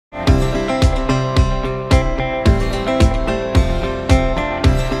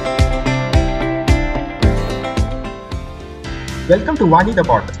Welcome to Vani the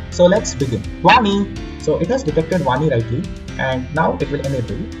podcast. So let's begin. Vani! So it has detected Vani rightly and now it will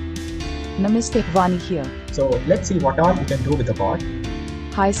enable. Namaste, Vani here. So let's see what all you can do with the bot.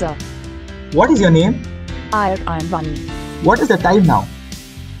 Hi sir. What is your name? I am Vani. What is the time now?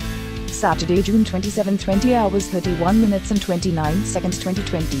 Saturday, June 27, 20 hours 31 minutes and 29 seconds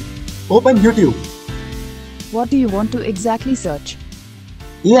 2020. Open YouTube. What do you want to exactly search?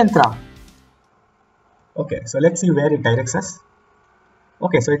 e-Yantra. Okay, so let's see where it directs us.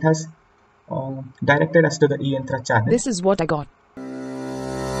 Okay, so it has directed us to the e-Yantra channel. This is what I got.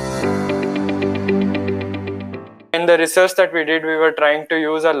 In the research that we did, we were trying to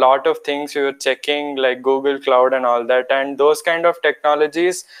use a lot of things. We were checking like Google Cloud and all that, and those kind of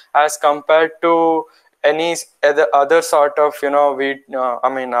technologies as compared to any other sort of,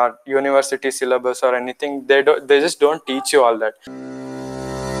 our university syllabus or anything, they just don't teach you all that.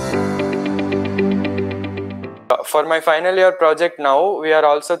 For my final year project now, we are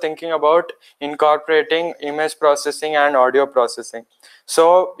also thinking about incorporating image processing and audio processing.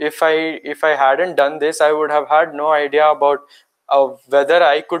 So if I hadn't done this, I would have had no idea about whether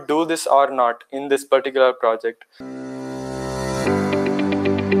I could do this or not in this particular project.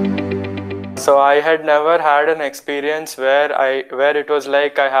 So I had never had an experience where it was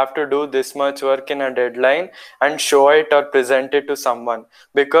like I have to do this much work in a deadline and show it or present it to someone.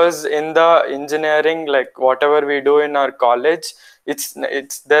 Because in the engineering, like whatever we do in our college,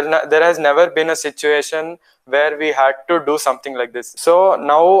 there has never been a situation where we had to do something like this. So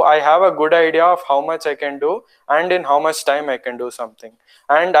now I have a good idea of how much I can do and in how much time I can do something.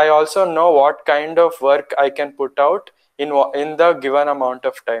 And I also know what kind of work I can put out in the given amount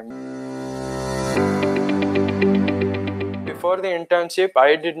of time. Before the internship,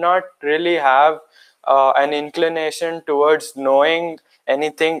 I did not really have an inclination towards knowing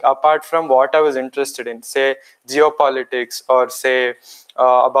anything apart from what I was interested in, say geopolitics or say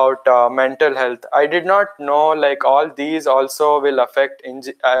about mental health. I did not know like all these also will affect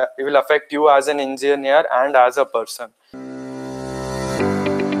you as an engineer and as a person.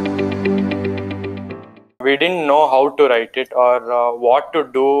 We didn't know how to write it or what to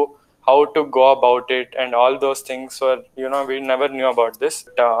do, how to go about it, and all those things were, we never knew about this.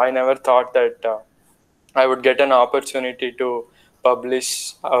 I never thought that I would get an opportunity to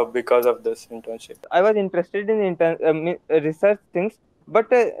publish because of this internship. I was interested in research things,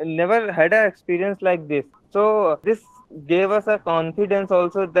 but never had an experience like this. So this gave us a confidence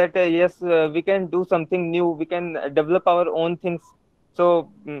also that yes, we can do something new. We can develop our own things.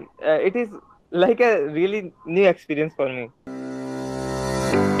 So it is like a really new experience for me.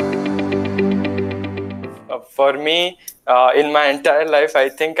 For me, in my entire life, I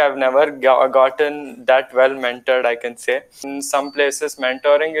think I've never gotten that well mentored, I can say. In some places,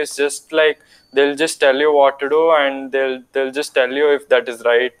 mentoring is just like they'll just tell you what to do and they'll just tell you if that is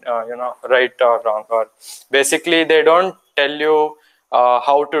right, right or wrong. Or basically, they don't tell you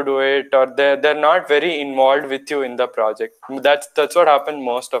how to do it, or they're not very involved with you in the project. That's what happened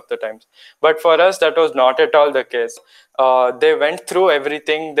most of the times. But for us, that was not at all the case. They went through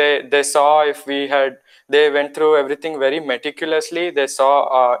everything. They saw if we had. They went through everything very meticulously. They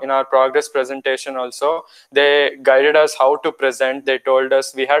saw in our progress presentation also. They guided us how to present. They told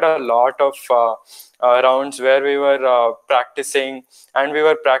us we had a lot of rounds where we were practicing, and we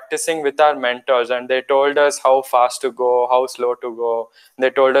were practicing with our mentors, and they told us how fast to go, how slow to go. They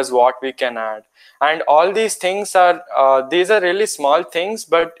told us what we can add, and all these things are really small things,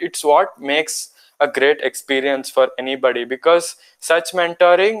 but it's what makes a great experience for anybody, because such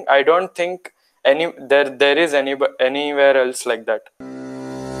mentoring, I don't think there is anywhere else like that.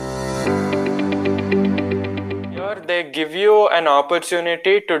 Here they give you an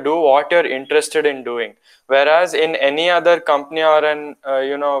opportunity to do what you're interested in doing, whereas in any other company or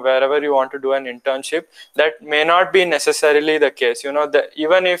wherever you want to do an internship, that may not be necessarily the case.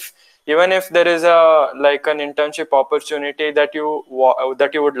 Even if there is an internship opportunity that you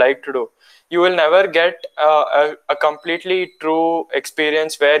would like to do, you will never get a completely true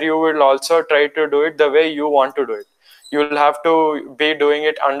experience where you will also try to do it the way you want to do it. You will have to be doing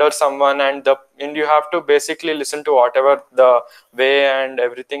it under someone, and you have to basically listen to whatever the way and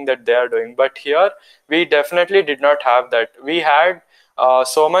everything that they are doing. But here, we definitely did not have that. We had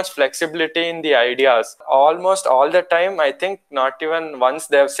so much flexibility in the ideas. Almost all the time, I think not even once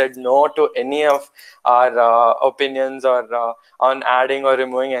they have said no to any of our opinions or on adding or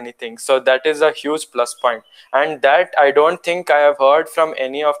removing anything. So that is a huge plus point. And that I don't think I have heard from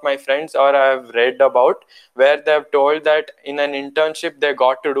any of my friends or I have read about where they have told that in an internship they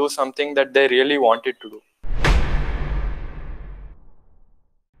got to do something that they really wanted to do.